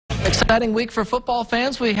Exciting week for football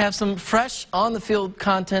fans. We have some fresh on-the-field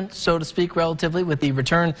content, so to speak, relatively, with the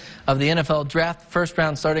return of the NFL Draft first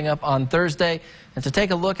round starting up on Thursday. And to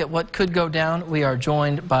take a look at what could go down, we are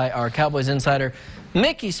joined by our Cowboys insider,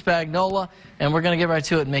 Mickey Spagnola. And we're going to get right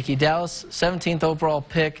to it, Mickey. Dallas, 17th overall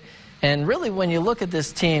pick. And really, when you look at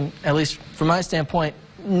this team, at least from my standpoint,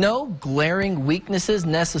 no glaring weaknesses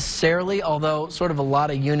necessarily, although sort of a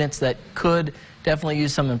lot of units that could definitely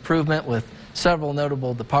use some improvement with several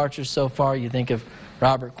notable departures so far. You think of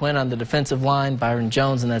Robert Quinn on the defensive line, Byron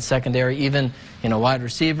Jones in that secondary, even wide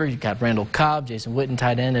receiver. You've got Randall Cobb, Jason Witten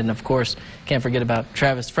tight end, and of course, can't forget about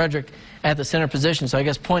Travis Frederick at the center position. So I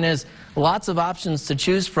guess point is, lots of options to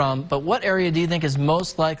choose from, but what area do you think is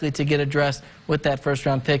most likely to get addressed with that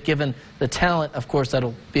first-round pick, given the talent, of course,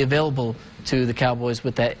 that'll be available to the Cowboys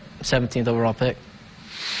with that 17th overall pick?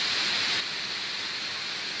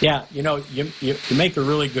 Yeah, you make a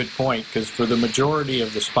really good point, because for the majority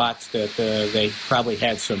of the spots that they probably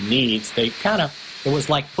had some needs, they it was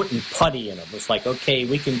like putting putty in them. It was like, okay,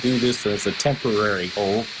 we can do this as a temporary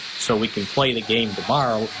hole so we can play the game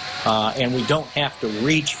tomorrow, and we don't have to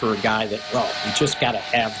reach for a guy that, well, we just got to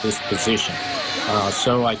have this position.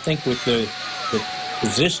 So I think with the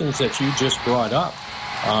positions that you just brought up,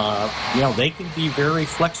 they can be very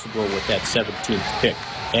flexible with that 17th pick.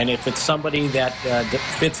 And if it's somebody that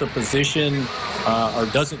fits a position or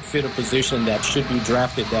doesn't fit a position that should be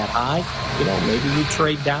drafted that high, maybe you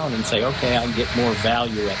trade down and say, okay, I can get more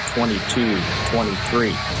value at 22,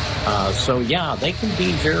 23. So, yeah, they can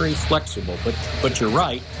be very flexible. But you're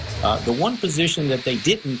right. The one position that they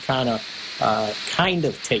didn't kind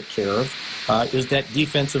of take care of is that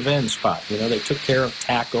defensive end spot. They took care of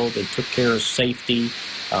tackle. They took care of safety.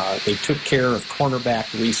 They took care of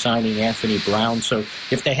cornerback re-signing Anthony Brown. So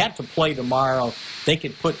if they had to play tomorrow, they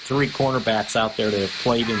could put 3 cornerbacks out there that have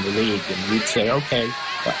played in the league, and we'd say, okay,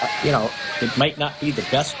 it might not be the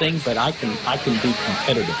best thing, but I can be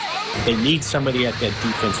competitive. They need somebody at that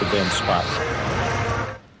defensive end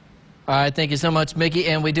spot. All right, thank you so much, Mickey.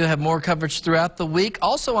 And we do have more coverage throughout the week.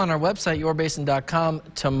 Also on our website, yourbasin.com,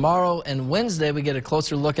 tomorrow and Wednesday, we get a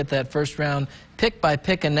closer look at that first-round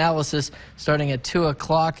pick-by-pick analysis starting at 2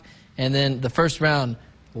 o'clock. And then the first-round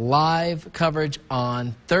live coverage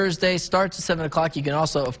on Thursday starts at 7 o'clock. You can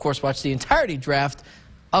also, of course, watch the entirety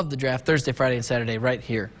of the draft Thursday, Friday, and Saturday right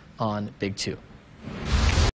here on Big 2.